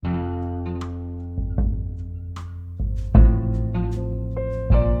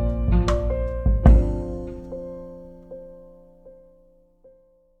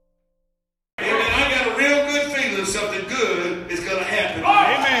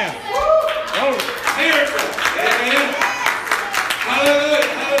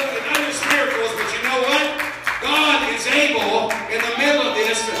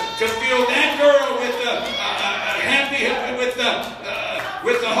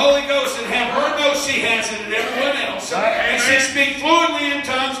Holy Ghost and have her know she has it and everyone else. And she speak fluently in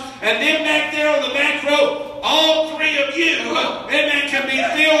tongues. And then back there on the back row, all three of you, amen, can be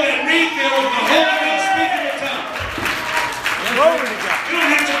filled and refilled with the Holy Ghost speaking in tongues. Glory to God. You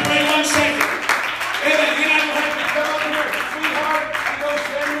don't have to pray 1 second. Amen. You're not going to have to come over here, sweetheart, and go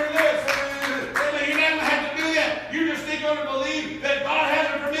stand here and this. Amen. You're not going to have to do that. You're just going to believe that God has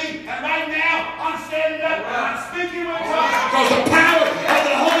it for me. And right now, I'm standing up and I'm speaking with tongues. Because the power of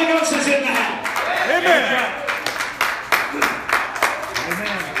the Holy Ghost is in the house. Amen.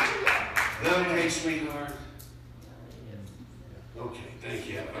 Amen. Love me, sweetheart. Okay, thank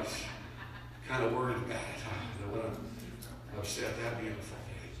you. I was kind of worried about it. I don't want to upset that beautiful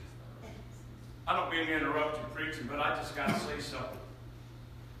lady. I don't mean to interrupt you preaching, but I just got to say something.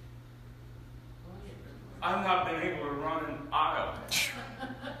 I've not been able to run an aisle since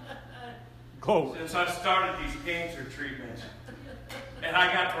I started these cancer treatments. And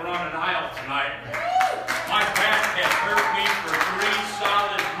I got to run an aisle tonight. My back has hurt me for 3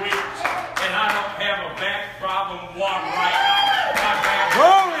 solid weeks. And I don't have a back problem one right now. My back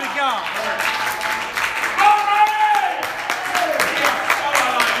Glory to God.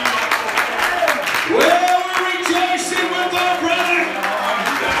 Well, we're rejoicing with our brother.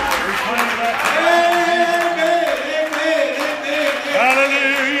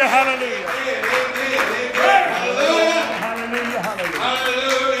 Hallelujah, hallelujah.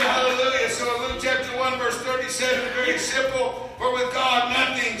 Hallelujah. So Luke chapter 1 verse 37 is very simple. For with God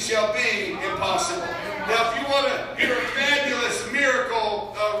nothing shall be impossible. Now if you want to hear a fabulous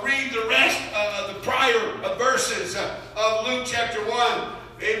miracle, read the rest of the prior verses of Luke chapter 1.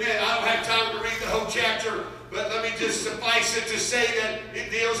 Amen. I don't have time to read the whole chapter, but let me just suffice it to say that it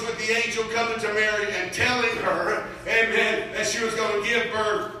deals with the angel coming to Mary and telling her, amen, that she was going to give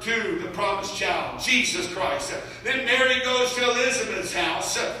birth to the promised child, Jesus Christ. Then Mary goes to Elizabeth's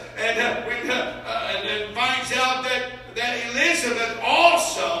house and finds out that Elizabeth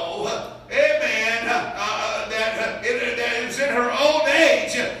also, amen, that is in her old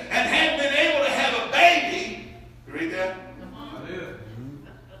age and had been able to have a baby. You read that?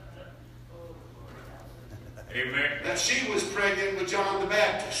 Amen. That she was pregnant with John the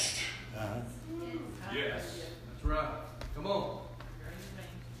Baptist. Yes. That's right. Come on.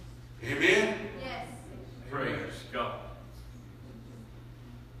 Amen? Yes. Praise God.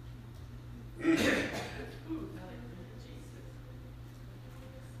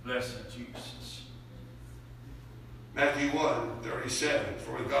 Blessed Jesus. Matthew 1:37.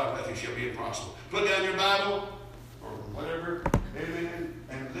 For with God nothing shall be impossible. Put down your Bible or whatever. Amen.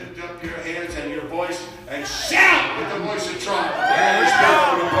 And lift up your hands and your voice and shout with the voice of triumph.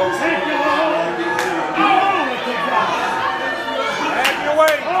 Thank you, Lord. Have your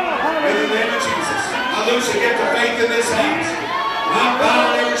way. In the name of Jesus, I loose a gift of faith in this house. I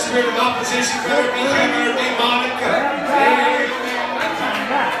bound every spirit of opposition, whether it be human or demonic.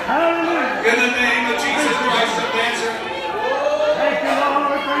 In the name of Jesus Christ of Nazareth. Thank you,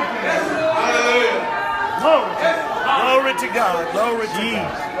 Lord. Thank you. Hallelujah. Glory to God. Glory to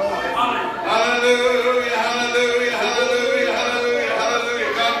God. Hallelujah, hallelujah, hallelujah, hallelujah,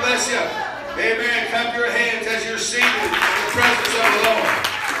 hallelujah. God bless you. Amen. Clap your hands as you're seated in the presence of the Lord.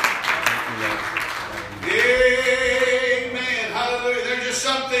 Amen. Hallelujah. There's just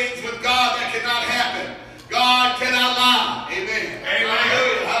some things with God that cannot happen. God cannot lie. Amen.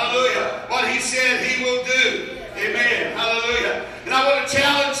 Hallelujah. Hallelujah. What He said He will do. Amen. Hallelujah. And I want to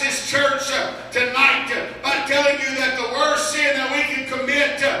challenge this church tonight by telling you that the worst sin that we can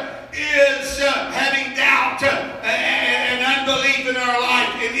commit is having doubt and unbelief in our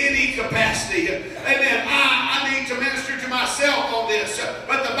life in any capacity. Amen. I need to minister to myself on this.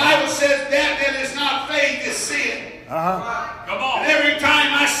 But the Bible says that is not faith is sin. Come on. And every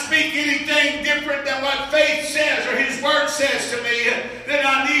time I speak anything different than what faith says or His Word says to me, then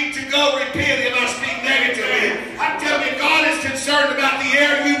I need to go repent if I speak negatively. I'm telling you, God is concerned about the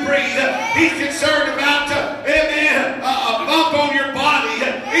air you breathe. He's concerned about, amen, a bump on your body.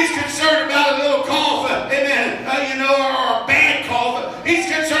 He's concerned about a little cough, amen, or a bad cough. He's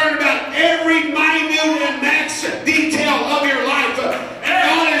concerned about every minute and max detail of your life. And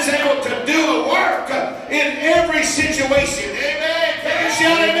God is able to do a work in every situation. Amen. Can you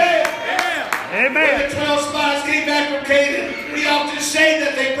shout amen? Amen. When the 12 spies came back from Canaan, we often say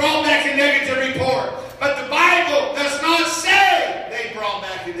that they brought back a negative report. But the Bible does not say they brought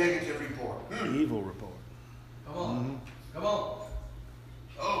back a negative report. Evil report. Come on. Come on.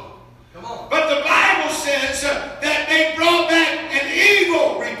 Oh. Come on. But the Bible says that they brought back an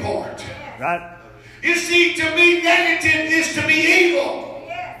evil report. Right. You see, to be negative is to be evil.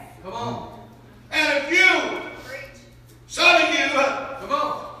 Yes. Come on. And if you, some of you, Come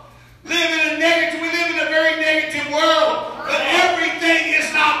on.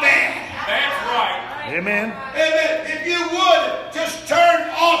 Amen. Amen. If you would, just turn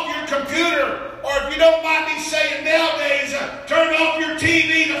off your computer, or if you don't mind me saying nowadays, turn off your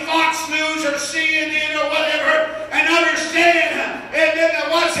TV to Fox News or CNN or whatever, and understand, amen, that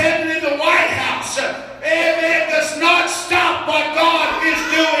what's happening in the White House, amen, does not stop what God is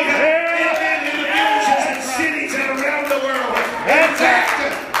doing, amen, in the villages and cities and around the world. In fact,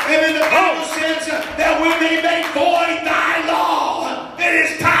 amen, the Bible says that when they make void thy law, it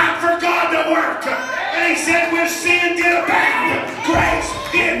is time for God to work. And he said, where sin did abound, grace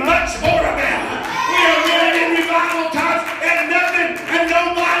did much more abound. We are living in revival times, and nothing and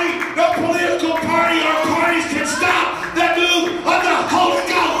nobody, no political party or parties can stop the move of the Holy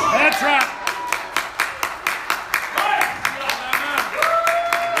Ghost. That's right.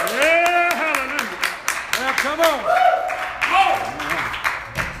 Yeah, hallelujah. Well, come on.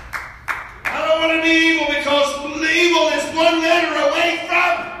 I don't want to be evil, because evil is one letter away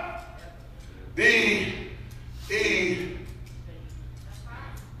from the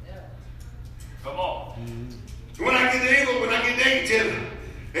Come on. When I get evil, when I get negative,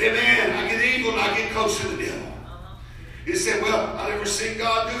 amen, I get evil and I get close to the devil. He said, well, I never seen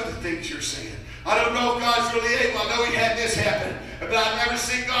God do the things you're saying. I don't know if God's really able. I know he had this happen, but I've never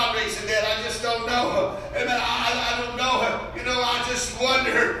seen God raise the dead. I just don't know. Amen. I don't know. You know, I just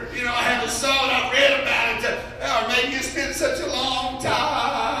wonder. You know, I haven't saw it. I've read about it. Or maybe it's been such a long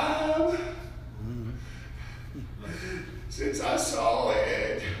time since I saw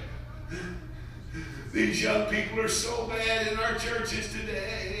it. These young people are so bad in our churches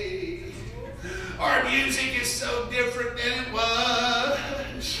today. Our music is so different than it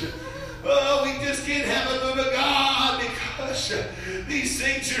was. Oh, we just can't have a move of God because these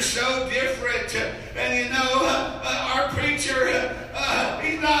things are so different. And you know, our preacher,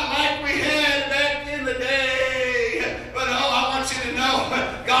 he's not like we had back in the day. But oh, I want you to know,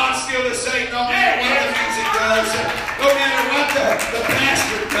 God's still the same no matter what the music does. No matter what the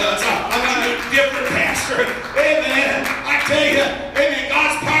pastor does. I mean, a different pastor. Amen. I tell you, amen,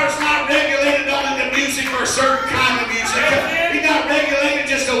 God's power is not regulated on the music or a certain kind of music. He's not regulated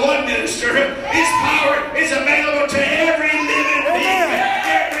just to one minister. His power is available to every living being,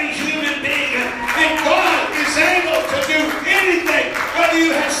 every human being. And God is able to do anything. Whether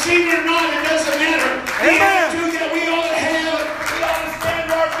you have seen it or not, it doesn't matter. The attitude that we ought to have, we ought to stand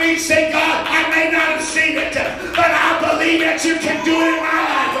to our feet and say, God, I may not have seen it, but I believe that you can do it in my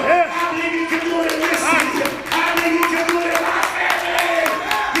life. I believe you can do it in this city. I believe you can do it in my family.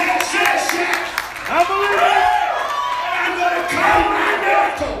 Yes, yes, yes. I believe it. I'm going to claim my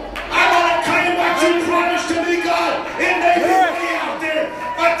miracle. I'm going to claim what you promised to me, God. It may be way out there,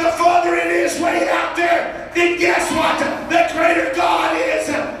 but the farther it is way out there, then guess what? The greater God is.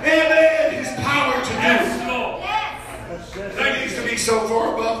 Amen. His power to do. That needs to be so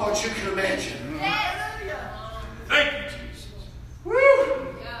far above what you can imagine. Thank you, Jesus. Woo!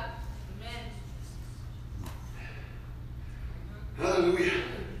 Hallelujah.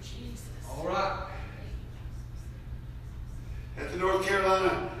 All right. At the North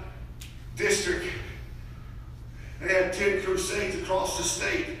Carolina district, they had 10 crusades across the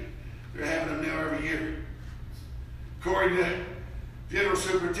state. They're having them now every year. According to General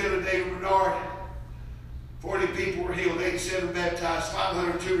Superintendent David Bernard, 40 people were healed, 87 baptized,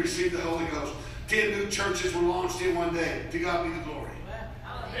 502 received the Holy Ghost. 10 new churches were launched in one day. To God be the glory.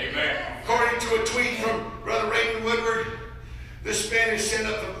 Amen. According to a tweet from Brother Raymond Woodward, the Spanish sent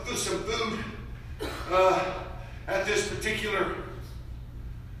up some food at this particular,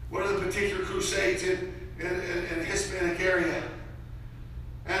 one of the particular crusades in the Hispanic area.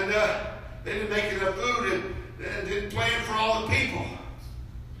 And they didn't make enough food and didn't plan for all the people.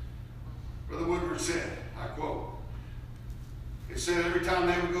 Brother Woodward said, I quote, it said every time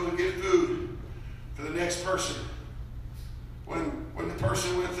they would go to get food for the next person, when the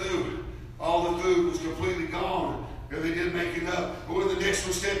person went through, all the food was completely gone. If they didn't make enough. But when the next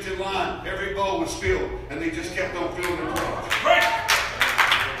one stepped in line, every bowl was filled, and they just kept on filling their plate.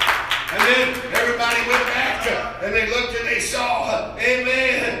 And then everybody went back and they looked and they saw,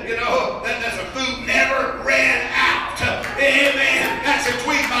 amen, you know, that the food never ran out. Amen. That's a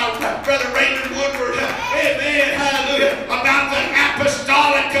tweet by Brother Raymond Woodward. Amen. Hallelujah. About the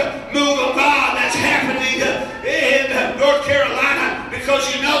apostolic move of God that's happening in North Carolina.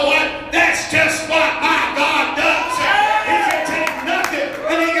 Because you know what? That's just what my God does. He can take nothing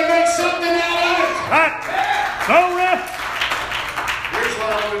and he can make something out of it. Right. Glory. Here's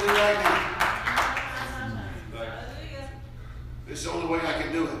what I want to do right now. This is the only way I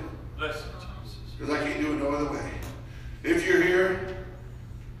can do it. Bless you, Jesus. Because I can't do it no other way. If you're here,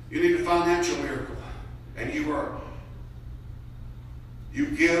 you need a financial miracle. And you are You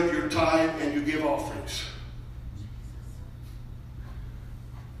give your tithe and you give offerings.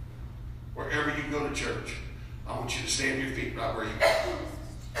 Wherever you go to church, I want you to stand on your feet right where you go.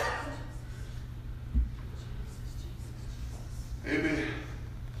 Amen.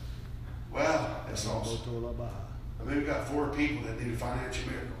 Wow, that's awesome. I mean, we've got 4 people that need a financial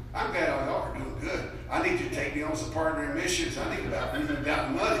miracle. I'm glad all y'all are doing good. I need you to take me on as a partner in missions. I need about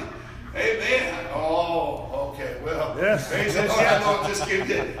money. Amen. Oh, okay. Well, yes. Praise the Lord. I know I'm just giving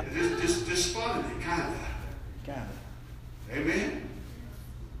you, just funning it, kind of. Amen.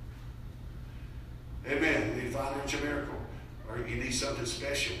 Amen. You need a financial miracle, or you need something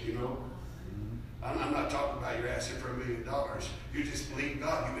special, you know. I'm not talking about you're asking for $1 million. You just believe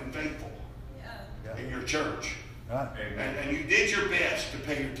God. You've been faithful in your church. Right. And you did your best to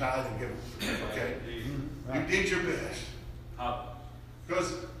pay your tithe and give them. Okay? You did your best.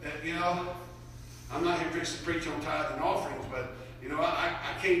 Because, you know, I'm not here to preach on tithe and offerings, but, you know,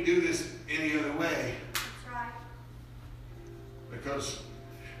 I can't do this any other way. That's right. Because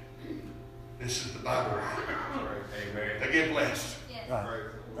this is the Bible. Amen. They get blessed. Yes.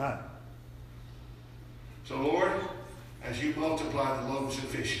 Right. So, Lord, as you multiply the loaves and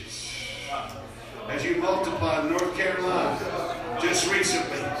fishes, as you multiply North Carolina, just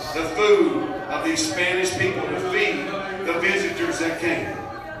recently, the food of these Spanish people to feed the visitors that came.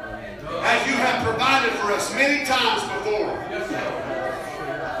 As you have provided for us many times before,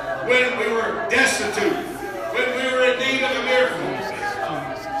 when we were destitute, when we were in need of a miracle.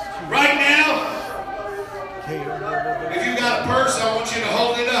 Right now, if you got a purse, I want you to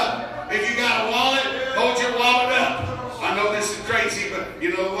hold it up. If you got a wallet, hold your wallet up. I know this is crazy, but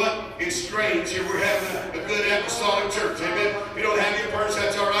you know what? It's strange. Here we're having a good apostolic church. Amen. If you don't have your purse,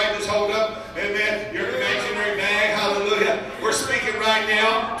 that's all right. Just hold up. Amen. Your imaginary bag. Hallelujah. We're speaking right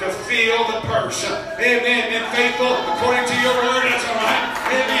now to fill the purse. Amen. And faithful according to your word. That's all right.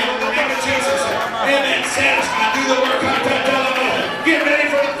 Amen. In the name of Jesus. Amen. Satisfied. Do the work. Get ready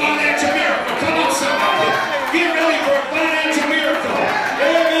for the financial miracle. Come on, somebody. Get ready for a financial miracle.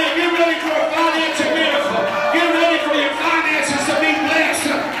 Amen. Get ready for a financial miracle. Get ready for your finances to be blessed.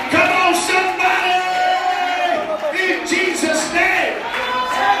 Come on, somebody. In Jesus' name.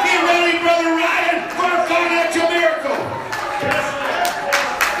 Get ready, Brother Ryan, for a financial miracle.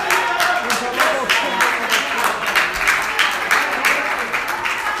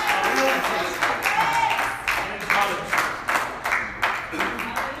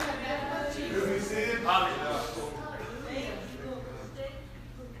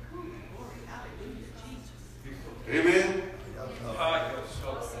 Amen.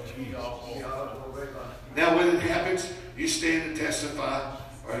 Now, when it happens, you stand and testify,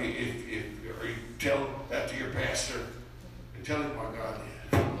 or you tell that to your pastor and tell him what God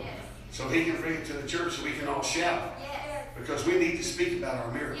did. Yes. So he can bring it to the church so we can all shout. Yes. Because we need to speak about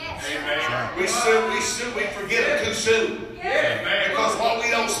our miracles. Yes. Amen. We forget it too soon. Yes. Because what we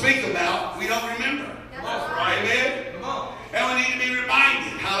don't speak about, we don't remember. That's right. Amen? And we need to be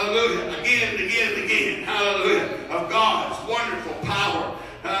reminded, hallelujah, again and again and again, hallelujah, of God's wonderful power.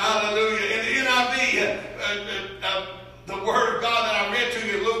 Hallelujah. In the NIV, the word of God that I read to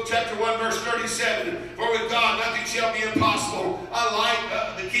you, Luke chapter 1, verse 37, for with God nothing shall be impossible. I like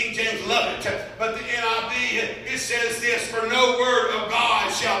the King James, love it. But the NIV, it says this, for no word of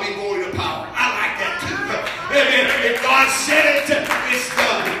God shall be void of power. I like that too. Amen. If God said it, it's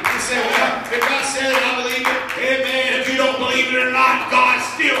done. You say, well, if God said it, I believe it. Amen. If you don't believe it or not, God's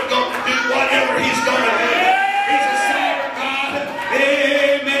still going to do whatever He's going to do. He's a sovereign God.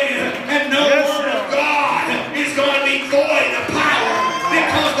 Amen. And no word of God is going to be void of power.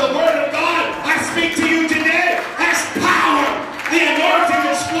 Because the word of God I speak to you today has power. The anointing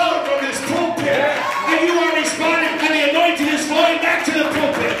is flowing from this pulpit. And you are responding, and the anointing is flowing back to the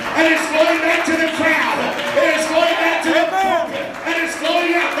pulpit. And it's flowing back to the crowd. And it's flowing back to the pulpit. And it's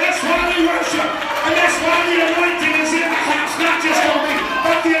flowing out. That's why we worship. And that's why the anointing is in the house. Not just on me,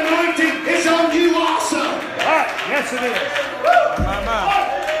 but the anointing is on you also. Yes, it is.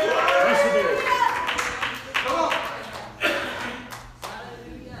 Yes, it is.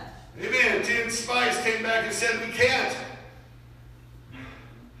 Amen. 10 spies came back and said we can't.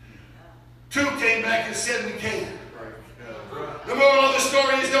 2 came back and said we can. The moral of the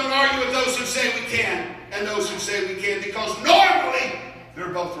story is don't argue with those who say we can and those who say we can't, because normally they're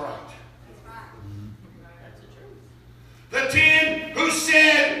both right. The 10 who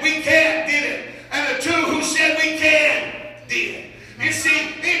said we can't did it, and the 2 who said we can did. You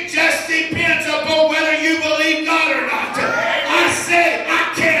see, it just depends upon whether you believe God or not. I say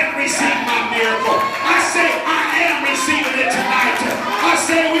I can receive my miracle. I say I am receiving it tonight. I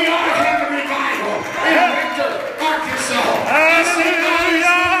say we are having revival in Winter, Arkansas. I say God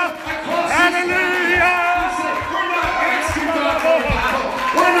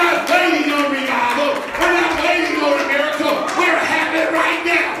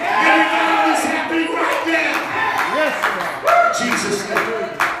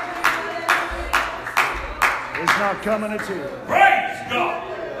now coming at you. Praise God.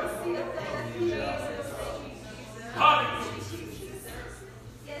 Hallelujah.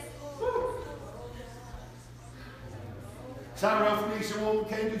 Syrophoenician woman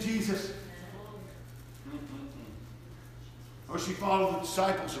came to Jesus. Or she followed the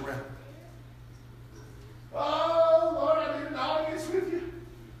disciples around. Oh, Lord, I need an audience with you.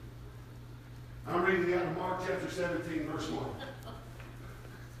 I'm reading out of Mark chapter 17, verse 1.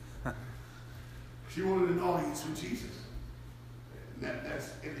 She wanted an audience with Jesus. And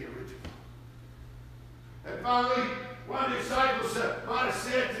that's in the original. And finally, one of the disciples might have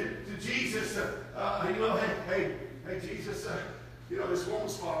said to Jesus, hey, Jesus, this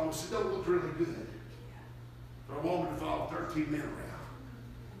woman's following us. It don't look really good for a woman to follow 13 men around.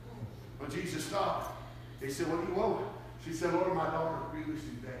 When Jesus stopped, he said, what do you want? She said, Lord, my daughter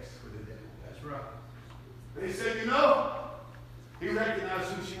grievously vexed with the devil. That's right. And he said, he recognized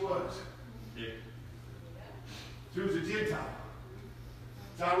who she was. Yeah. She was a Gentile.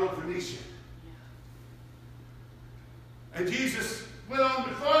 Syrophoenician. And Jesus went on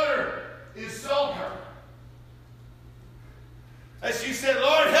to further insult her. And she said,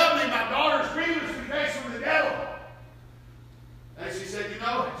 Lord, help me, my daughter's grievously vexed with the devil. And she said,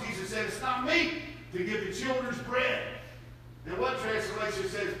 Jesus said, it's not meet to give the children's bread. And one translation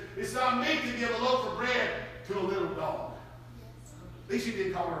says, it's not meet to give a loaf of bread to a little dog. At least he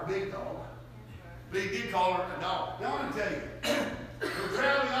didn't call her a big dog. But he did call her a dog. Now I want to tell you, we're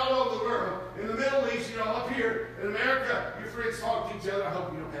traveling all over the world. In the Middle East, up here in America, your friends talk to each other. I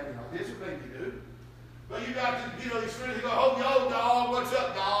hope you don't have any autism. Maybe you do. But you got these friends who go, oh, yo, dog, what's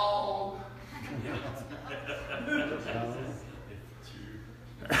up, dog?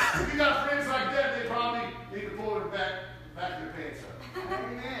 If you got friends like that, they probably need to pull their back their pants up.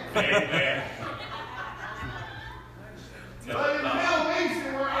 Amen. But in the Middle East,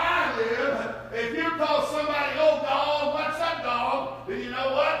 where I live, if you call somebody, oh, dog, what's up, dog? Then you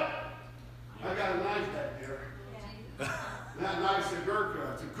know what? I got a knife back there. That knife's a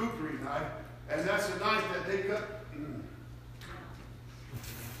Gurkha. It's a kukri knife. And that's a knife that they cut.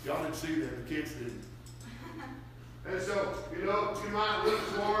 Y'all didn't see that. The kids didn't. And so, you might look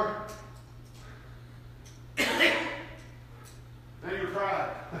for and you cried.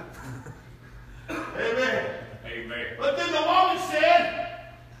 Amen. Amen. But then the woman said,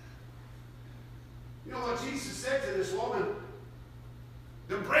 you know what Jesus said to this woman?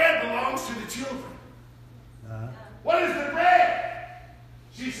 The bread belongs to the children. What is the bread?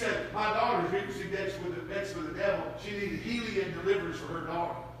 She said, my daughter's grievously vexed with the devil. She needed healing and deliverance for her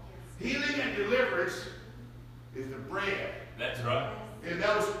daughter. Healing and deliverance is the bread. That's right. In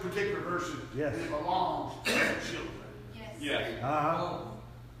those particular verses, yes. It belongs to the children. Yes.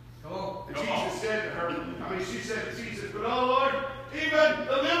 Come on. And Jesus said to her, she said to Jesus, but oh Lord, even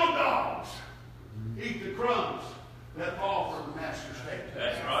the little dogs eat the crumbs that fall from the master's table.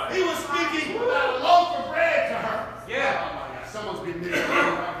 That's right. He was speaking about a loaf of bread to her. Yeah. Oh my God, someone's been there.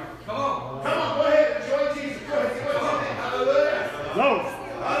 Come on. Come on, go ahead. Enjoy Jesus. Go ahead. Hallelujah. Loaf.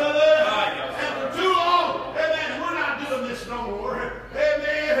 Hallelujah. And for too long, amen, we're not doing this no more.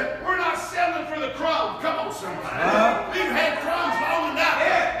 Amen. We're not selling for the crumbs. Come on, somebody. We've had crumbs long enough.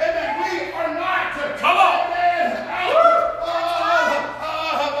 Amen. We are not. Come on. Amen.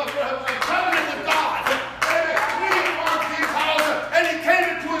 Covenant with God. Amen. We are Gentiles, and he came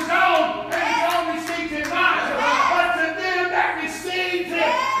into his own, and his own received him not. But to them that received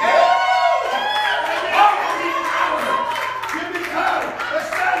him,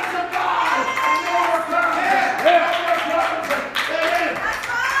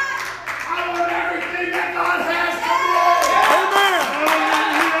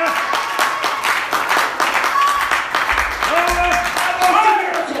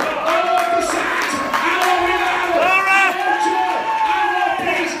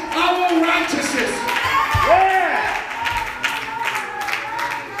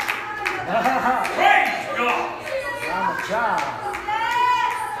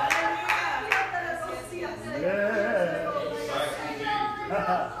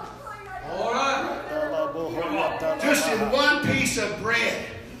 just in one piece of bread,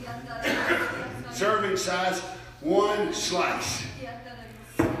 serving size, one slice.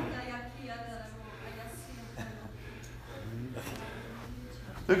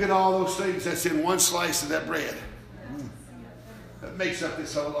 Look at all those things that's in one slice of that bread. That makes up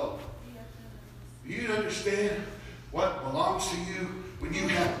this whole loaf. Do you understand what belongs to you when you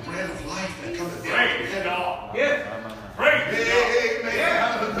have bread of life that comes down from heaven? Yeah. Amen.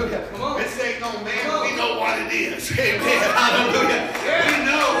 Hallelujah. This ain't no man. We know what it is. Amen. Hallelujah. We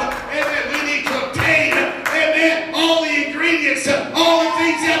know. Amen. We need to obtain. Amen. All the ingredients, all the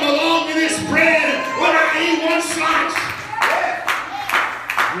things that belong to this bread. When I eat one slice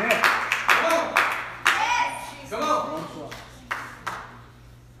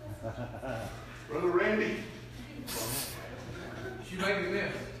Brother Randy, You making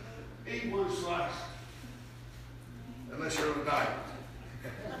this? eat one slice. Unless you're on a diet.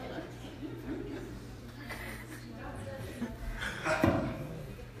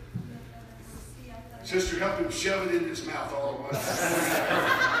 Sister, help him shove it in his mouth all at once.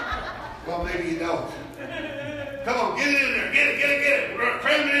 Well, maybe you don't. Come on, get it in there. Get it. We're going to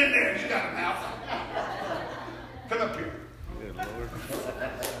cram it in there. You got a mouth. Come up here.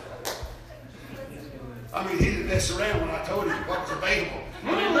 I mean, he didn't mess around when I told him what was available. I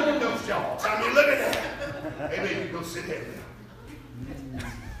mean, look at those jaws. I mean, look at that. Hey, baby, go sit there now.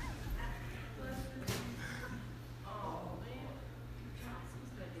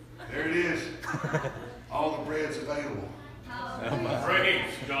 There it is. All the bread's available.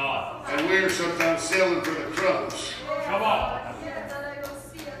 Praise God. And we're sometimes selling for the crumbs. Come on.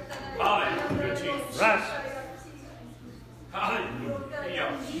 Hallelujah, Jesus. Right.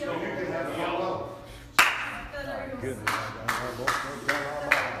 Hallelujah. You can have the whole Goodness.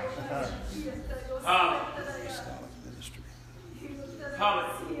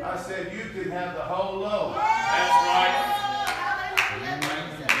 Hallelujah. I said you can have the whole loaf. That's right.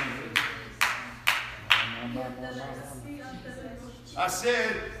 I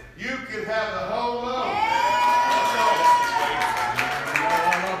said you can have the whole loaf.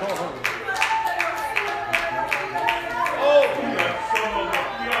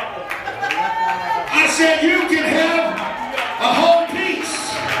 I said you can have a whole piece.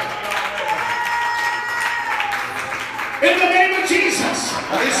 In the name of Jesus.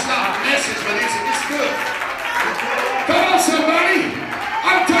 Well, this is not a message, but it's good. Come on, somebody.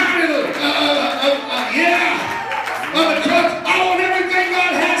 I'm tired of the drugs. I want everything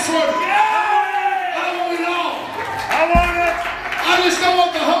God has for me. I want it all. I want it. I just don't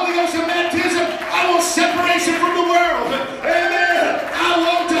want the Holy Ghost and baptism. I want separation from the world. Amen. I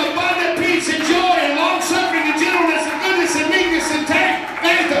want abundant peace and joy and long suffering and gentleness and goodness and meekness and faith.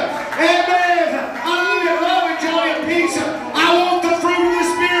 Amen. Hallelujah. Love and joy and peace. I want the fruit of the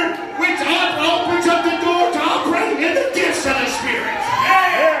Spirit, which opens up the door to operate in the gifts of the Spirit.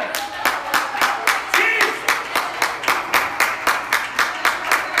 Yeah.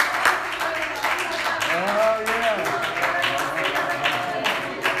 Oh, yeah.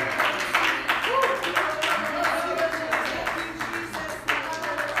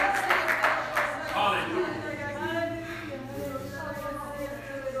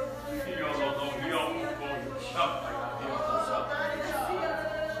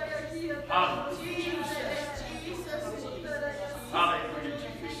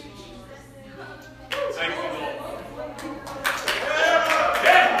 Thank you, Lord.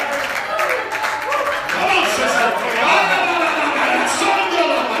 Come on, sister.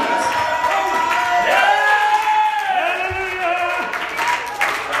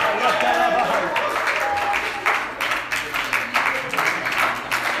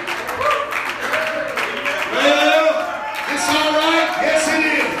 Well, it's all right. Yes, it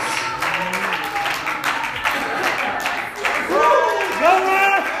is.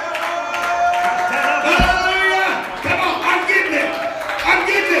 Hallelujah. Come on, I'm getting it. I'm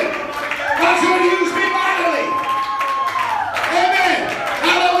getting it. God's going to use me mightily. Amen.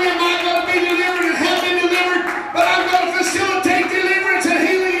 Not only am I going to be delivered and have been delivered, but I'm going to facilitate deliverance and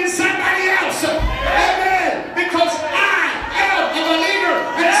healing in somebody else. Amen. Because I am a believer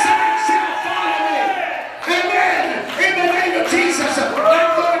and somebody shall follow me. Amen. In the name of Jesus, I'm going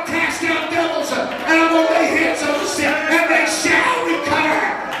to cast out devils and I'm going to lay hands on the sick and they shall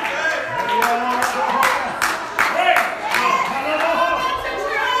recover.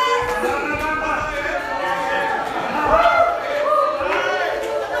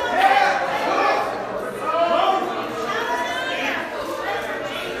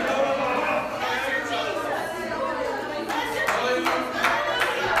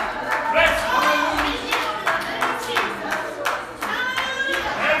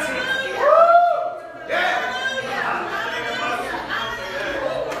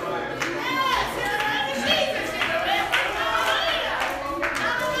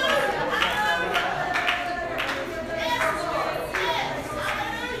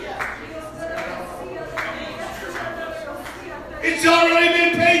 It's already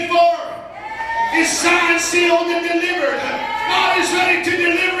been paid for. It's signed, sealed, and delivered. God is ready to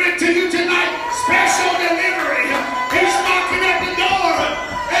deliver it to you tonight. Special delivery. He's knocking at the door.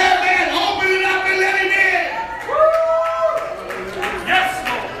 Amen. Open it up and let him in. Yes,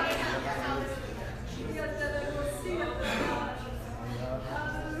 Lord.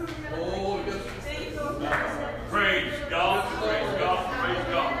 Oh, yes. Praise God. Praise God. Praise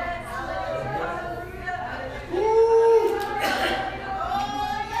God.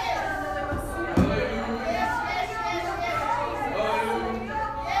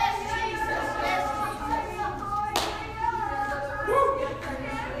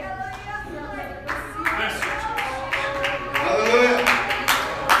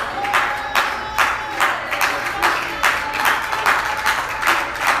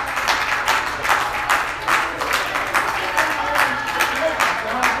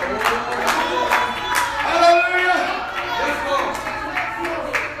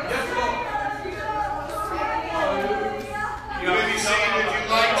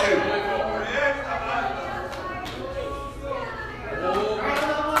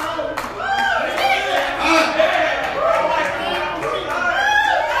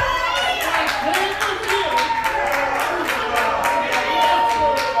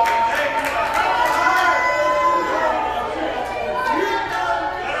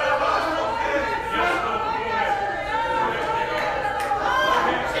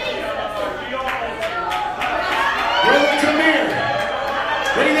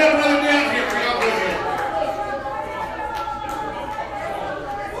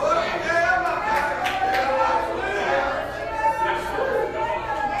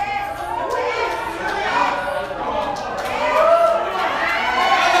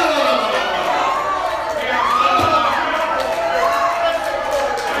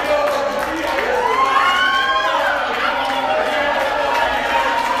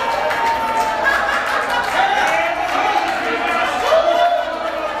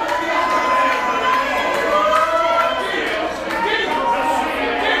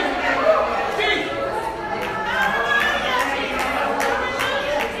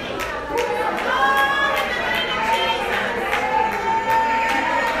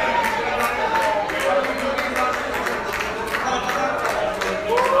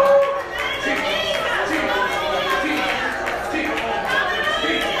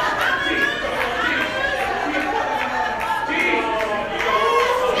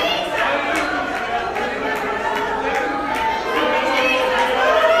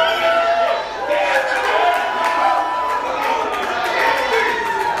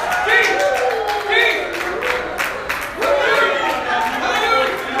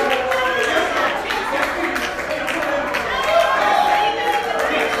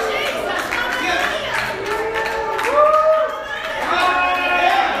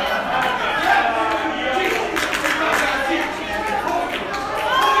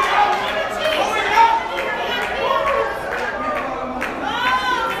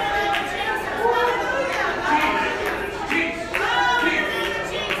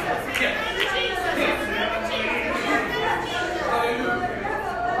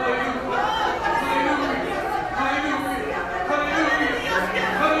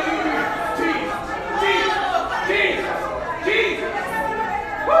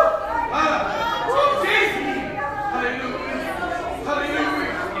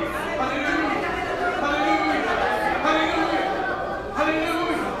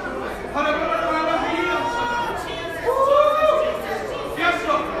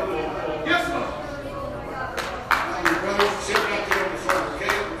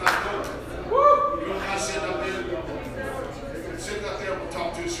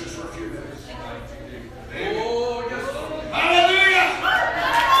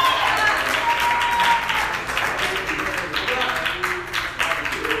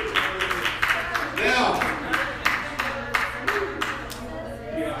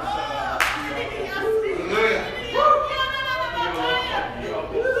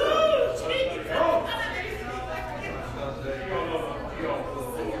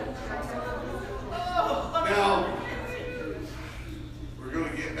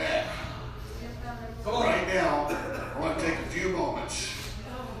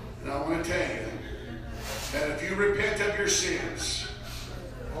 that if you repent of your sins,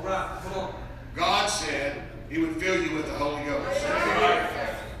 All right. Come on. God said He would fill you with the Holy Ghost.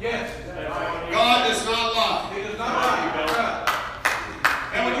 Yes. God does not lie. He does not lie. That's right.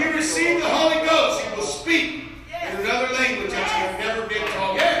 And when you receive the Holy Ghost, He will speak in another language that you have never been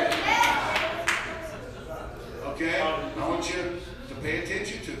taught. Okay? I want you to pay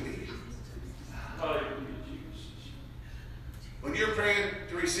attention to me. When you're praying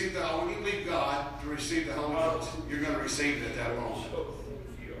to receive when you believe God to receive the Holy Ghost, you're going to receive it at that moment.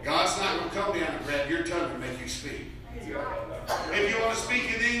 God's not going to come down and grab your tongue and make you speak. If you want to speak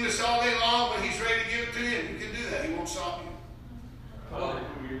in English all day long when He's ready to give it to you, you can do that. He won't stop you.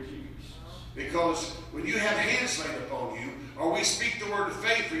 Because when you have hands laid upon you, or we speak the word of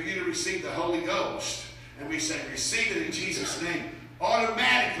faith for you to receive the Holy Ghost, and we say, receive it in Jesus' name,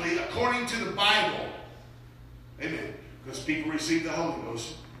 automatically, according to the Bible, amen, because people receive the Holy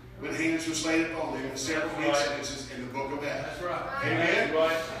Ghost when hands were laid upon them in several instances in the book of Acts. That's right. Amen?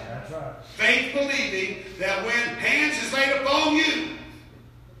 That's right. Faith believing that when hands is laid upon you,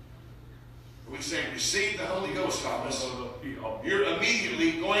 we say, receive the Holy Ghost, Thomas. You're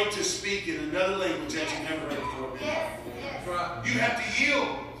immediately going to speak in another language that you've never heard before. That's right. You have to yield.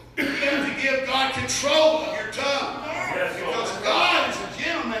 You have to give God control of your tongue. Because God is a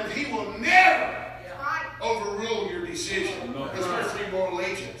gentleman. He will never overrule your decision. Because we're free moral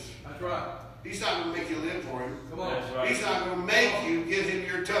agents. That's right. He's not going to make you live for Him. Come on. He's not going to make you give Him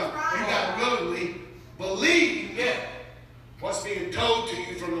your tongue. You got to willingly believe what's being told to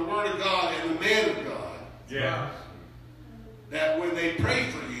you from the Word of God and the man of God. Yeah. That when they pray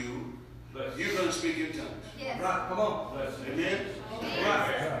for you, you're going to speak in tongues. Right. Come on. Amen?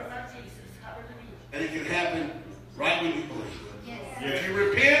 Right. And it can happen right when you believe. If you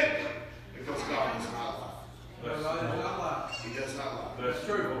repent, because God does not lie. God does not lie. He does not lie. That's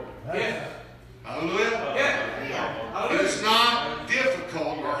true. Yes. Hallelujah. Yeah. It is not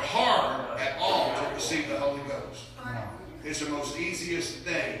difficult or hard at all to receive the Holy Ghost. It's the most easiest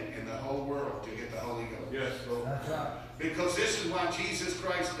thing in the whole world to get the Holy Ghost. Yes. That's right. Because this is why Jesus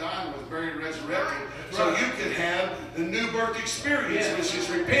Christ died, was buried, and resurrected, so you can have the new birth experience, which is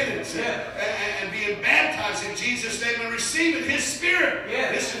repentance, and being baptized in Jesus' name and receiving His Spirit.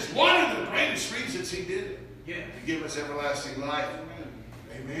 This is one of the greatest reasons He did it, to give us everlasting life.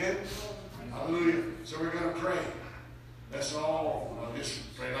 Amen. Hallelujah. So we're going to pray. That's all.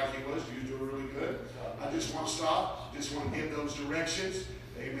 Just pray like He was. You do really good. I just want to stop. Just want to give those directions.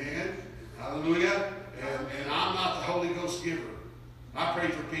 Amen. Hallelujah. And I'm not the Holy Ghost giver. I pray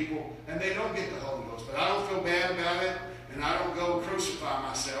for people, and they don't get the Holy Ghost. But I don't feel bad about it, and I don't go crucify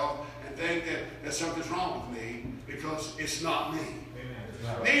myself and think that something's wrong with me, because it's not me.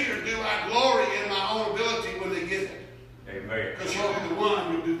 Amen. Neither do I glory in my own ability when they get it. Amen. Because you do the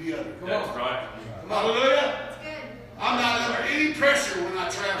one, you do the other. That's right. Hallelujah. I'm not under any pressure when I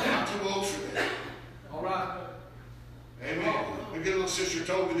travel. I'm too old for that. All right. Amen. A good little sister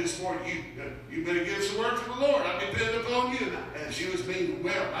told me this morning, you better give us a word from the Lord. I depend upon you. And she was being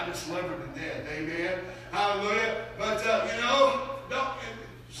well. I just love her to death. Amen. Hallelujah. But,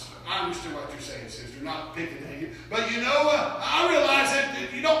 I understand what you're saying, sister. Not picking at you. But I realize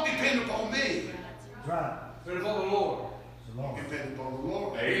that you don't depend upon me. That's right. Depend upon the Lord. Depend upon the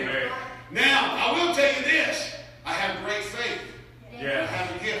Lord. Amen. Now, I will tell you this. I have great faith. I Yeah.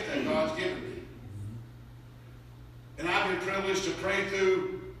 have a gift that God's given me. And I've been privileged to pray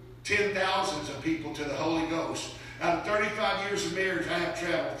through 10,000s of people to the Holy Ghost. Out of 35 years of marriage, I have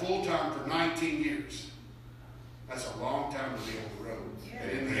traveled full-time for 19 years. That's a long time to be on the road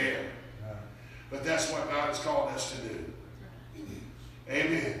and in the air. But that's what God has called us to do.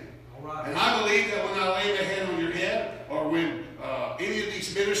 Amen. All right. And I believe that when I lay my hand on your head, or when any of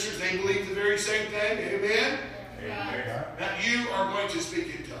these ministers, they believe the very same thing. Amen. Amen. That you are going to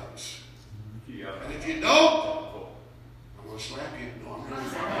speak in tongues. Yeah. And if you don't, I'm going to slap you. No, I'm really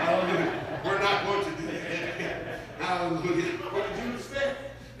not. Hallelujah. We're not going to do that. Hallelujah. What did you expect?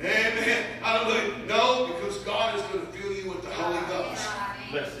 Amen. Hallelujah. No, because God is going to fill you with the Holy Ghost.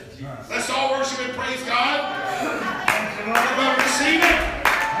 Blessed Jesus. Let's all worship and praise God. Everybody receive it.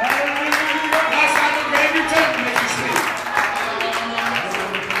 Last time to grab your tongue to make you speak.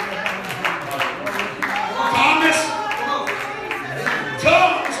 Thomas,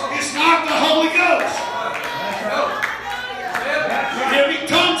 tongues is not the Holy Ghost. Giving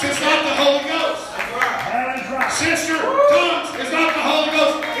tongues is not the Holy Ghost. Sister, tongues is not the Holy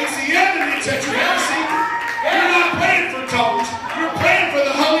Ghost. It's the evidence that you have received. You're not praying for tongues. You're praying for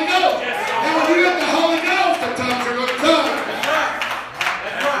the Holy Ghost. And when you get the Holy Ghost, the tongues are going to come.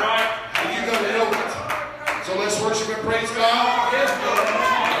 And you're going to know it. So let's worship and praise God. And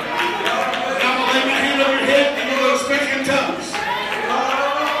I'm going to lay my hand on your head.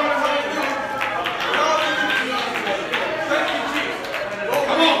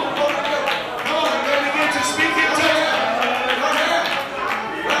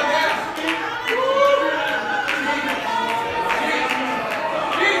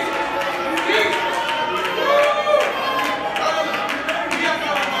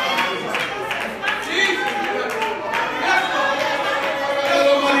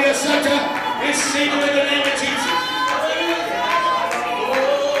 receive it in the name of Jesus.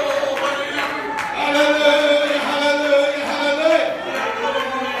 Hallelujah, hallelujah, hallelujah.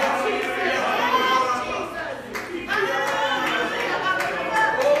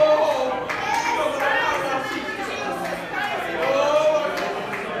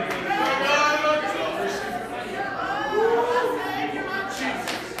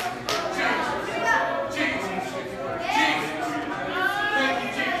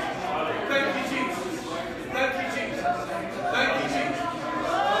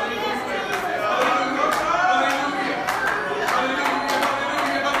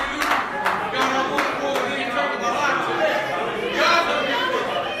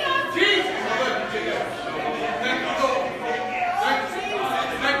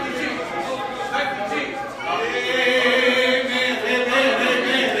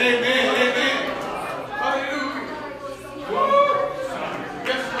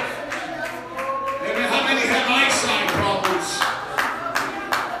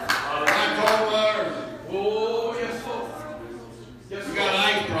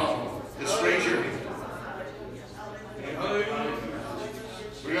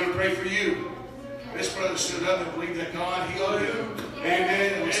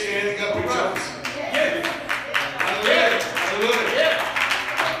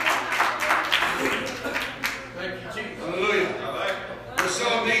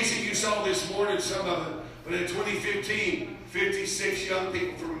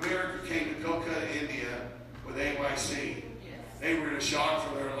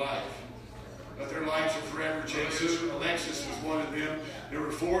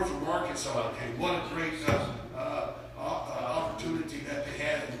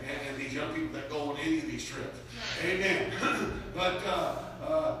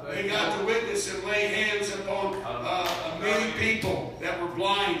 They got to witness and lay hands upon many people that were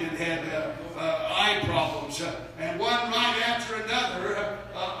blind and had eye problems. And one right after another,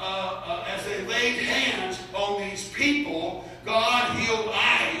 as they laid hands on these people, God healed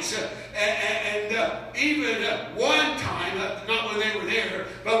eyes. And even one time, not when they were there,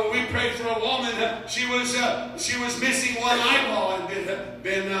 but when we prayed for a woman, she was missing one eyeball and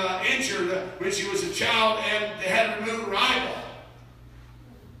been injured when she was a child, and they had to remove her eyeball.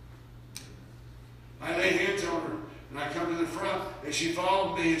 I laid hands on her, and I come to the front, and she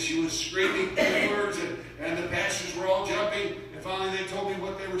followed me, and she was screaming words, and the pastors were all jumping, and finally they told me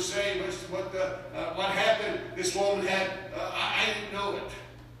what they were saying, what happened. This woman had, I didn't know it,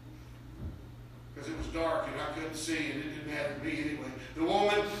 because it was dark, and I couldn't see, and it didn't matter to me anyway. The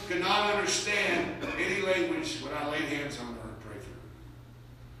woman could not understand any language when I laid hands on her and prayed for her.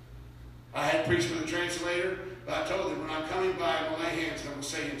 I had preached with a translator, but I told them, when I'm coming by, I'm going to lay hands, and I'm going to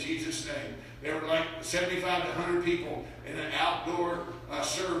say, in Jesus' name. There were like 75 to 100 people in an outdoor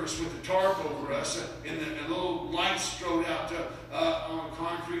service with a tarp over us, and little lights strode out on a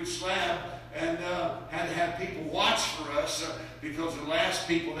concrete slab, and had to have people watch for us because the last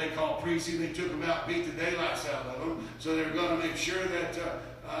people they called preaching, they took them out, beat the daylights out of them. So they were going to make sure that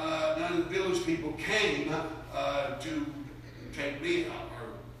none of the village people came to take me out.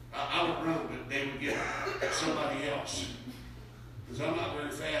 I would run, but they would get somebody else. Because I'm not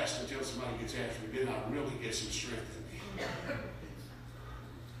very fast until somebody gets after me. Then I really get some strength in me.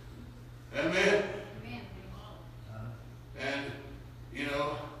 Amen? Amen. And, you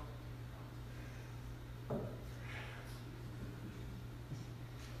know,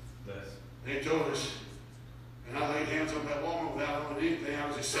 they told us, and I laid hands on that woman without knowing anything. I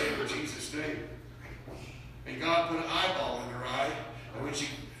was just saying in Jesus' name. And God put an eyeball in her eye. And when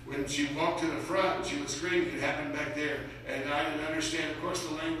she walked to the front, she was screaming. It happened back there. And I didn't understand, of course,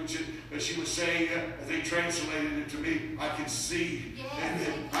 the language that she was saying. As they translated it to me, I could see. And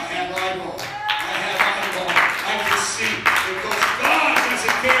I have eyeball. I have eyeball. I can see. Because God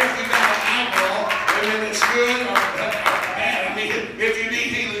doesn't care if you got an eyeball, and then it's good or bad. I mean, if you need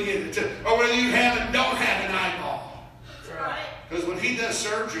healing in it, or whether you have and don't have an eyeball. That's right. Because when He does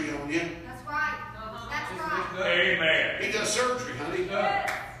surgery on you, that's right. That's right. Amen. He does surgery, honey.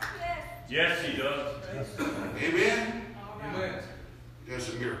 Yes, He does. Amen. Amen. He does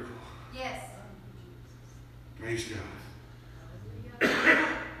a miracle. Yes. Praise God.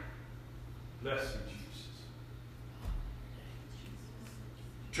 Bless you, Jesus.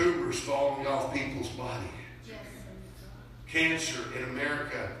 Tumors falling off people's body. Yes. Cancer in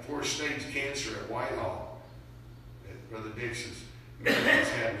America, 4 states cancer at Whitehall. At Brother Dixon's. Miracles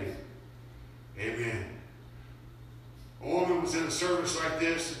happening. Amen. A woman was in a service like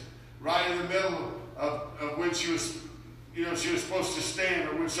this, right in the middle of when she was, she was supposed to stand,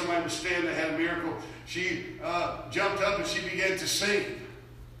 or when somebody was standing that had a miracle. She jumped up and she began to sing.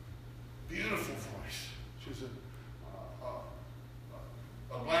 Beautiful voice. She's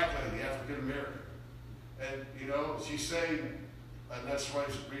a black lady, African American. And, you know, she's saved, and that's the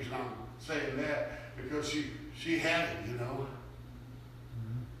reason I'm saying that, because she had it, you know.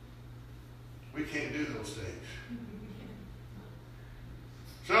 We can't do those things.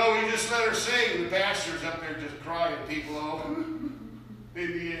 So we just let her sing. The pastor's up there just crying. People all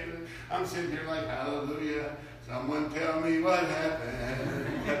Indiana. I'm sitting here like, hallelujah. Someone tell me what happened.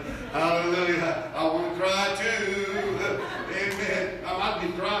 Hallelujah. I want to cry too. Amen. I might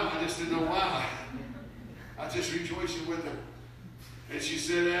be crying. I just didn't know why. I just rejoicing with her. And she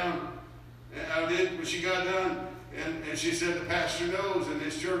sat down. And I did when she got done. And she said, the pastor knows and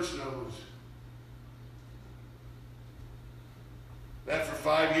this church knows that for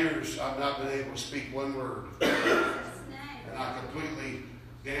 5 years I've not been able to speak one word. And I completely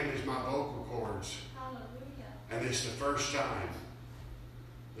damaged my vocal cords. And it's the first time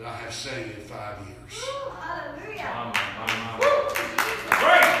that I have sang in 5 years. Hallelujah.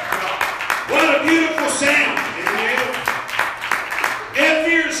 What a beautiful sound. Amen. Deaf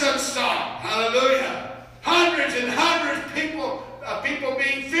ears unstopped. Hallelujah. Hundreds and hundreds of people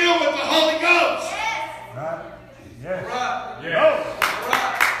being filled with the Holy Ghost. Right. Yes. Right. Yes.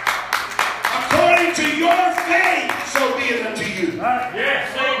 According to your faith, so be it unto you. Right.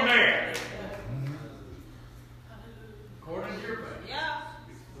 Yes. Amen. According to your faith. Yeah.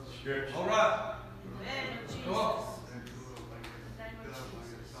 Scripture. All right. Come on.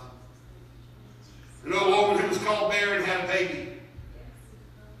 An old woman who was called barren had a baby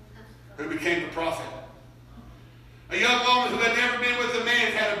who became a prophet. A young woman who had never been with a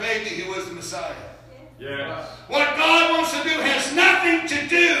man had a baby who was the Messiah. Yes. What God wants to do has nothing to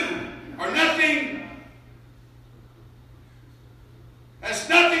do, or nothing, has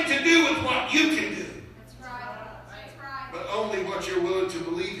nothing to do with what you can do, That's right. That's right. but only what you're willing to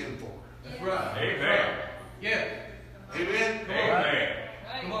believe Him for. That's right. Amen. Yeah. Amen? Amen.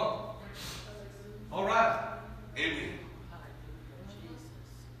 Come on. All right. Amen.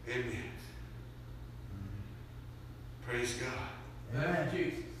 Amen. Praise God. Thank you,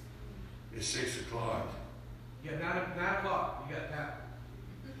 Jesus. It's 6 o'clock. You got 9 o'clock. You got time.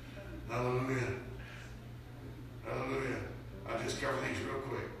 Hallelujah. Hallelujah. I'll just cover these real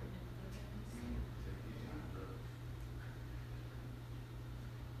quick.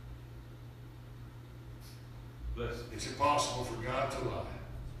 Bless. It's impossible for God to lie.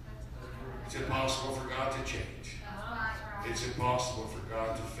 It's impossible for God to change. That's right. It's impossible for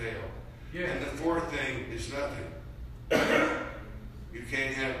God to fail. Yeah. And the fourth thing is nothing. You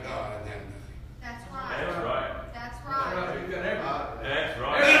can't have God and have nothing. That's right. That's right. That's All right. right. You got everything. That's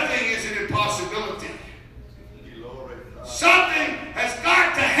right. Nothing is an impossibility. Something has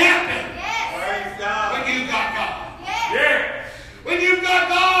got to happen Yes. when you've got God. Yes. Yes. When you've got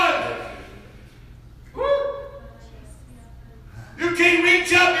God, you can't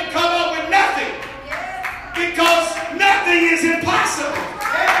reach up and come up with nothing, Yes. because nothing is impossible.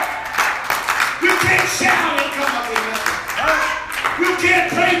 You can't shout and come up with nothing. You can't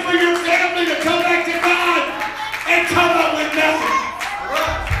pray for your family to come back to God and come up with nothing.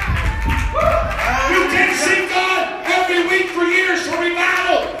 You can't see God every week for years for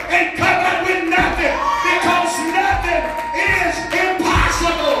revival and come up with nothing, because nothing is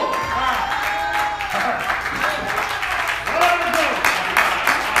impossible.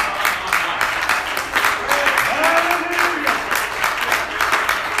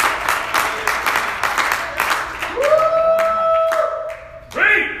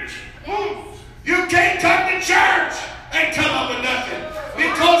 Preach. Yes. You can't come to church and come up with nothing,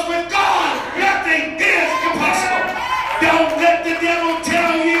 because with God, nothing is impossible. Don't let the devil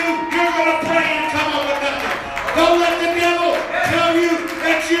tell you you're going to pray and come up with nothing. Don't let the devil tell you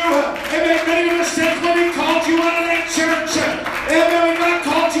that you have made a mistake when he called you out of that church. And when God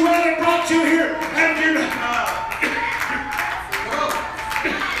called you out and brought you here,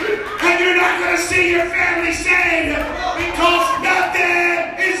 and you're not going to see your family saved, because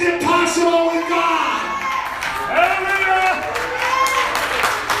nothing is impossible with God. Hallelujah.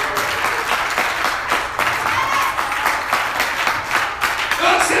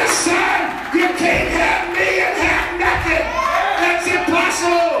 God says, son, you can't have me and have nothing. That's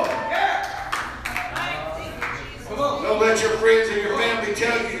impossible. Come on. Don't let your friends and your family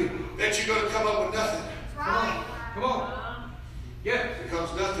tell you that you're going to come up with nothing, That's right. Come on. Yeah.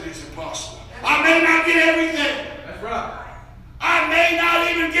 because nothing is impossible. I may not get everything. That's right. I may not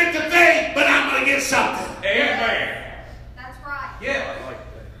even get the thing, but I'm going to get something. Amen. That's right. Yeah.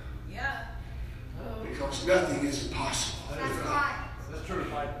 Yeah. Because nothing is impossible. That's right. That's true.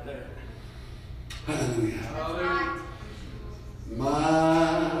 Right there. Hallelujah. That's Hallelujah. right.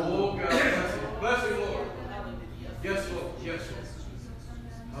 My Oh, God. Bless him. Bless him, Lord.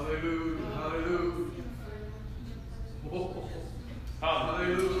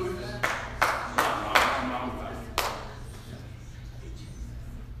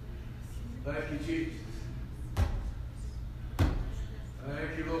 Thank you, Jesus.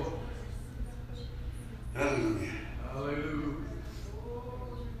 Thank you, Lord. Hallelujah. Hallelujah.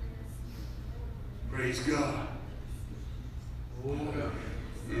 Praise God. Oh, God.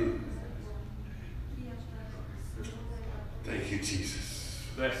 Thank you, Jesus.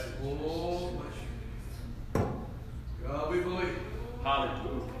 Bless it. Oh, bless you. God, we believe.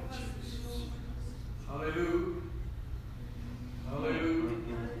 Hallelujah. Hallelujah. Hallelujah.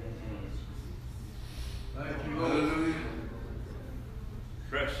 Thank you, Lord. Hallelujah.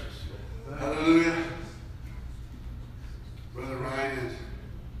 Precious. Thank you. Hallelujah. Brother Ryan,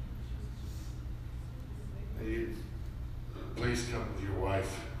 you please come with your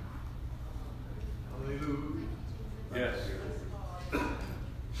wife. Hallelujah. Yes.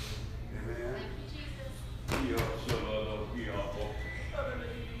 Amen.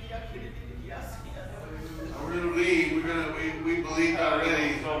 We're going to leave. We believe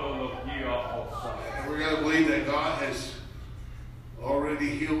already. And we're going to believe that God has already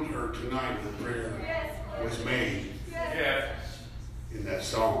healed her tonight. The prayer was made Yes. in that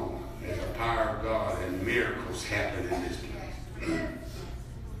song. There's the power of God and miracles happen in this place.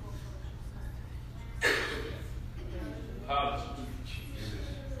 Hallelujah.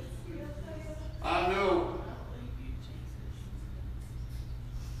 I know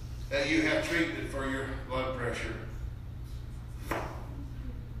that you have treatment for your blood pressure.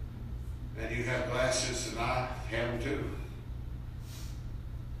 And you have glasses, and I have them too.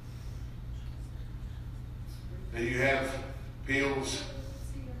 And you have pills,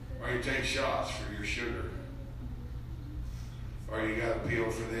 or you take shots for your sugar. Or you got a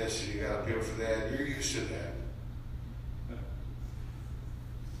pill for this, and you got a pill for that. You're used to that.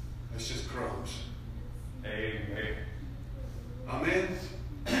 That's just crumbs. Amen. Amen?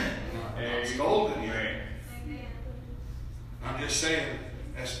 I'm scolding you. I'm just saying,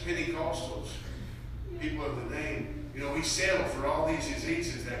 as Pentecostals, people of the name, we settle for all these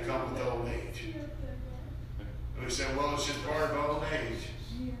diseases that come with old age. And we say, well, it's just part of old age.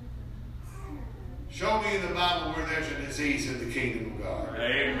 Show me in the Bible where there's a disease in the kingdom of God.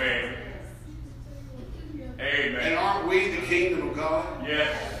 Amen. And Amen. aren't we the kingdom of God?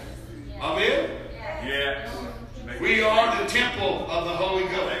 Yes. Amen? Yes. We are the temple of the Holy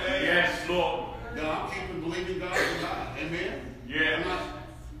Ghost. Yes, Lord. Now, I'm keeping believing God tonight. Amen? Yeah. I'm not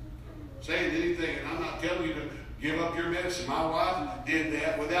saying anything, and I'm not telling you to give up your medicine. My wife did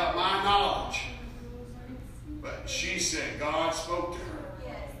that without my knowledge. But she said God spoke to her.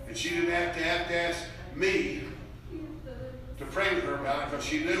 And she didn't have to ask me to pray with her about it because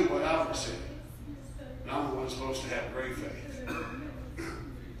she knew what I was saying. And I'm the one supposed to have great faith.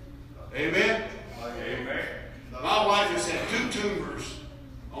 Amen? Amen. My wife has had 2 tumors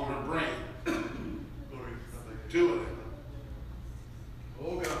on her brain. 2 of them.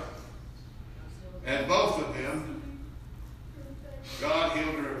 Oh, God. And both of them, God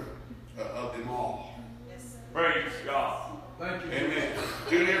healed her of them all. Praise God. Thank you. Amen.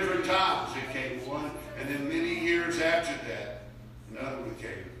 2 different times it came one, and then many years after that, another one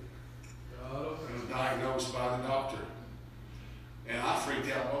came. God, It was diagnosed by the doctor. And I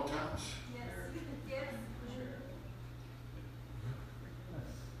freaked out both times.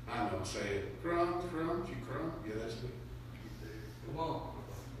 I know, say it. Crumbs, crumbs, you crumb. Yeah, that's me. come on.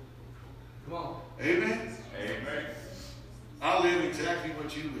 Come on. Amen. Amen. I live exactly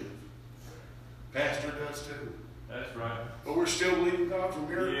what you live. Pastor does too. That's right. But we're still believing God for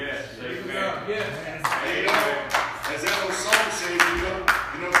miracles. Yes. Amen. Yes. Hey, as that old song says,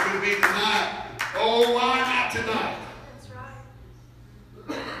 it could be tonight. Oh, why not tonight?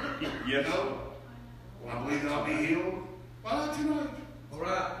 Yes. Well, I believe that I'll be healed. Why not tonight? All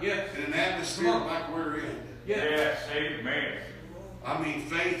right. Yes. In an atmosphere like we're in. Yes. Amen. I mean,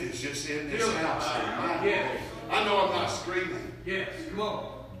 faith is just in this Healing. house. Yes. I know I'm not screaming. Yes. Come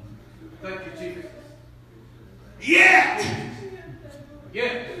on. Thank you, Jesus. Yet!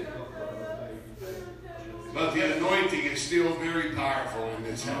 Yes. But the anointing is still very powerful in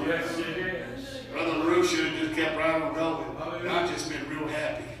this house. Yes, it is. Brother LaRue should have just kept right on going. And I've just been real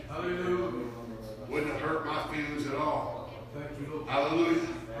happy. Hallelujah. Wouldn't have hurt my feelings at all. Thank you, Lord. Hallelujah.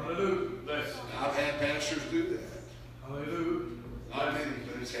 Hallelujah. Bless. I've had pastors do that. Hallelujah. Not many,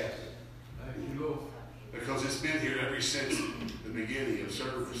 but it's happened. Thank you, Lord. Because it's been here ever since the beginning of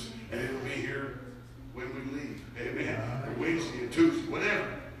service. And it'll be here when we leave. Amen. And Wednesday and Tuesday, whatever.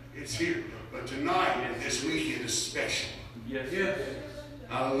 It's here. But tonight and this weekend is special. Yes. Yes.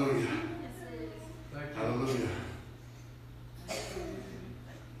 Hallelujah. Thank you. Hallelujah.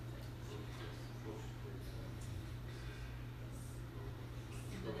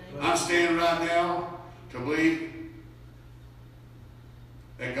 I'm standing right now to believe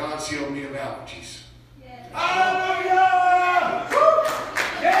that God's healed me of allergies. Hallelujah!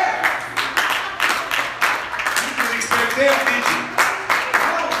 Yeah! You didn't expect that, did you?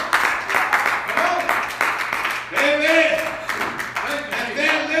 Amen. And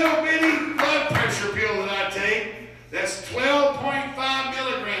that little bitty blood pressure pill that I take, that's 12.5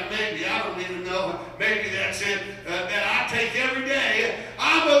 milligrams, maybe, I don't even know, maybe that's it, that I take every day.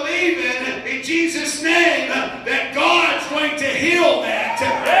 I believe in Jesus' name that God's going to heal that.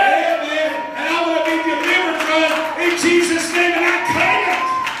 Amen. And I'm going to be delivered from it in Jesus' name, and I claim it.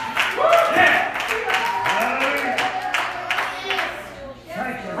 Yeah.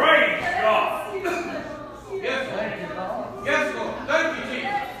 Praise God. Yes, Lord. Yes, Lord. Thank you,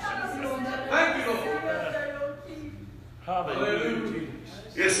 Jesus. Thank you, Lord. Hallelujah.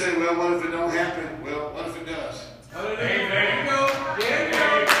 Jesus. You say, well, what if it don't happen? Well, what if it does? Hallelujah. Amen. There you go. There you go.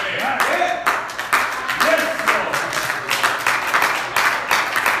 Yeah.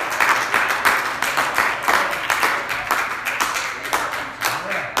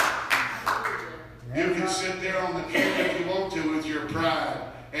 You can sit there on the pew if you want to with your pride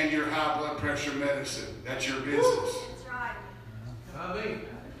and your high blood pressure medicine. That's your business. That's right. Amen.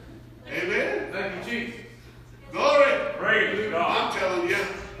 Amen. Thank you, Jesus. Glory. Praise God. I'm telling you,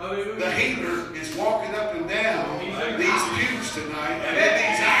 Hallelujah. the healer is walking up and down these pews tonight and in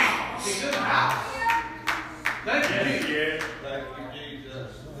these aisles. He's in the house. Thank you, Yes,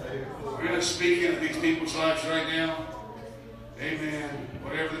 Jesus. yes. We're going to speak into these people's lives right now. Amen.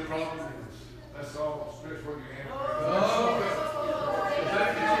 Whatever the problem is. Let's all stretch for your hand. Oh.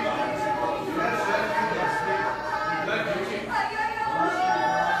 Thank you, Jesus. Thank you, Jesus.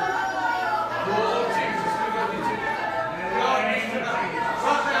 Oh, Jesus, we love you, Jesus. God,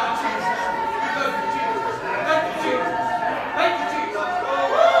 right now, Jesus. We love you, Jesus. Thank you, Jesus. Thank you, Jesus.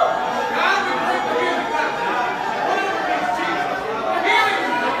 God, we bring the healing back. Whatever it is, Jesus. Healing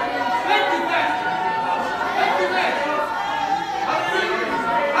you. Thank you, Master. Thank you, Master. Hallelujah.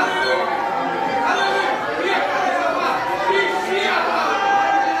 Hallelujah. Hallelujah.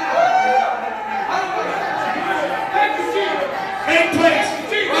 Thank you, Jesus. Take place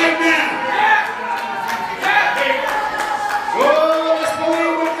right now. Oh, let's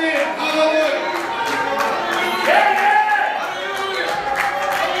believe with them. Hallelujah.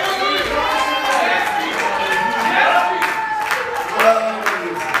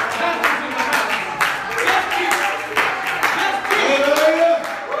 Hallelujah.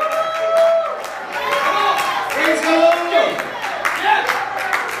 Praise the Lord.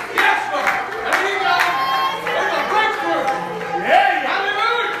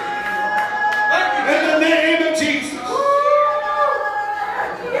 In the name of Jesus.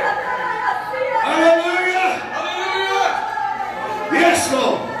 Hallelujah. Yes,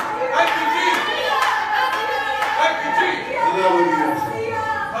 Lord.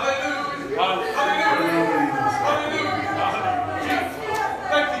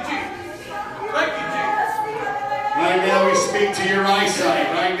 Right now we speak to your eyesight.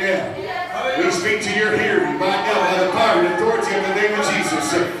 Right now. We speak to your hearing. Right now by the power and authority of the name of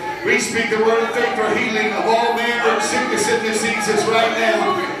Jesus. We speak the word of faith for healing of all manner of sickness and diseases right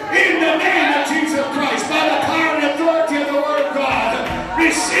now. In the name of Jesus Christ, by the power and authority of the word of God,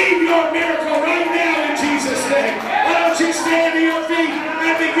 receive your miracle right now in Jesus' name. Why don't you stand to your feet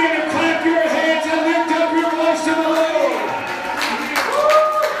and begin to clap your hands and lift up your voice to the Lord.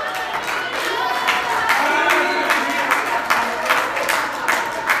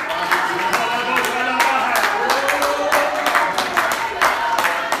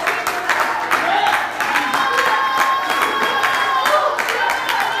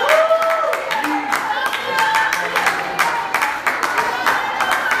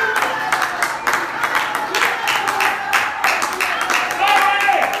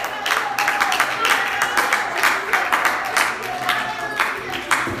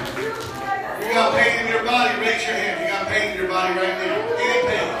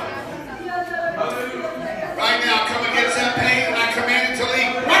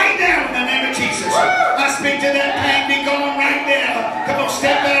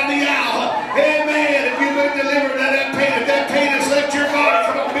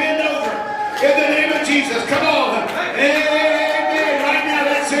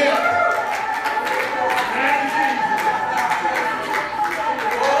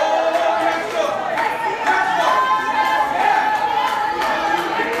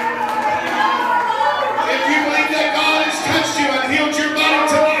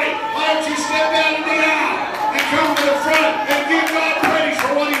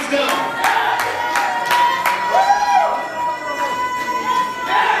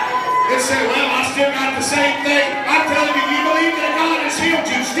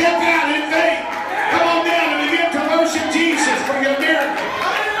 step out in faith. Come on down and begin to worship Jesus for your miracle.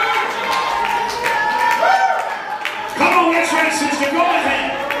 Come on, that's right, sister. Go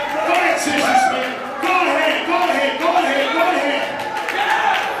ahead. Go ahead, sister Smith. Go ahead, go ahead, go ahead, go ahead.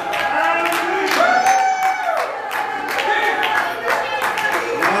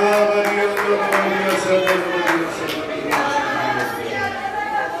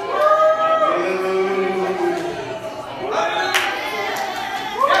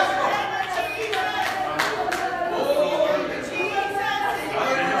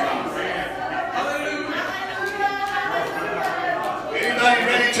 Anybody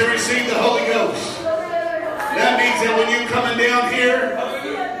ready to receive the Holy Ghost? That means that when you're coming down here,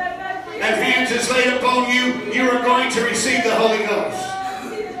 and hands is laid upon you, you are going to receive the Holy Ghost.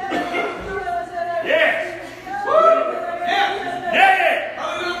 Yes.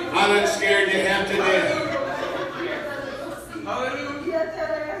 Yeah. I'm not scared you have to death.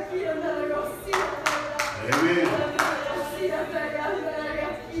 Amen.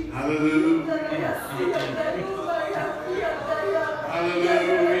 Hallelujah.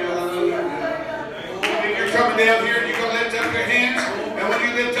 Hallelujah. When you're coming down here and you're going to lift up your hands, and when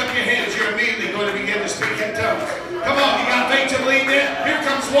you lift up your hands, you're immediately going to begin to speak in tongues. Come on, you got faith to believe that? Here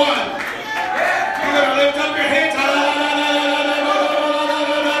comes one. You're going to lift up your hands.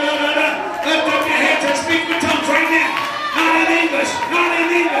 Lift up your hands and speak with tongues right now. Not in English. Not in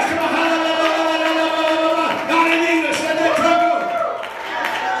English. Come on, hallelujah.